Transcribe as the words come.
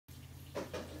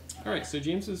All right, so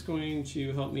James is going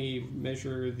to help me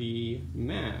measure the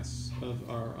mass of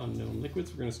our unknown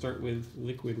liquids. We're going to start with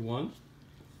liquid 1.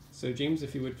 So James,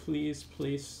 if you would please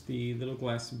place the little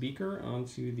glass beaker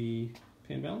onto the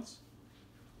pan balance.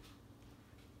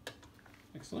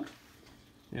 Excellent.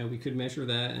 Now we could measure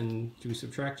that and do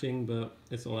subtracting, but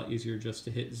it's a lot easier just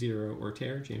to hit 0 or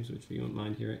tear. James, if you wouldn't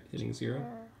mind here hitting 0.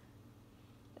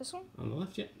 This one? On the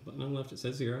left, yeah. Button on the left, it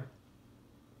says 0.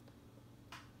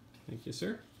 Thank you,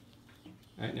 sir.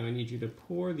 All right, now I need you to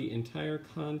pour the entire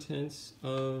contents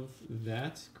of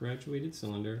that graduated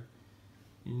cylinder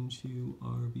into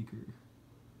our beaker.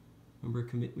 Remember,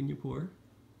 commit when you pour.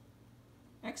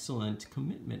 Excellent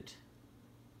commitment.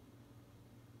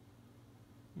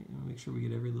 Make sure we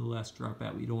get every little last drop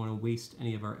out. We don't want to waste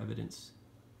any of our evidence.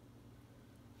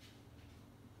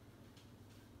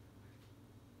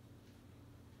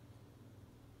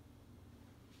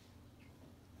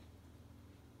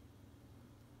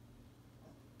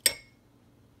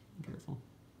 Careful.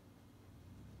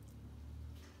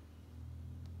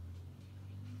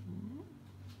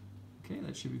 Okay,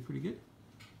 that should be pretty good.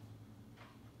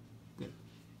 Good.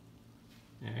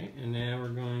 All right, and now we're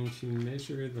going to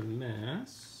measure the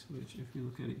mass, which if you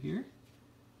look at it here,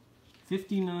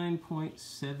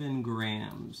 59.7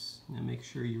 grams. Now make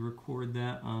sure you record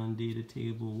that on data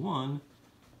table 1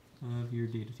 of your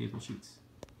data table sheets.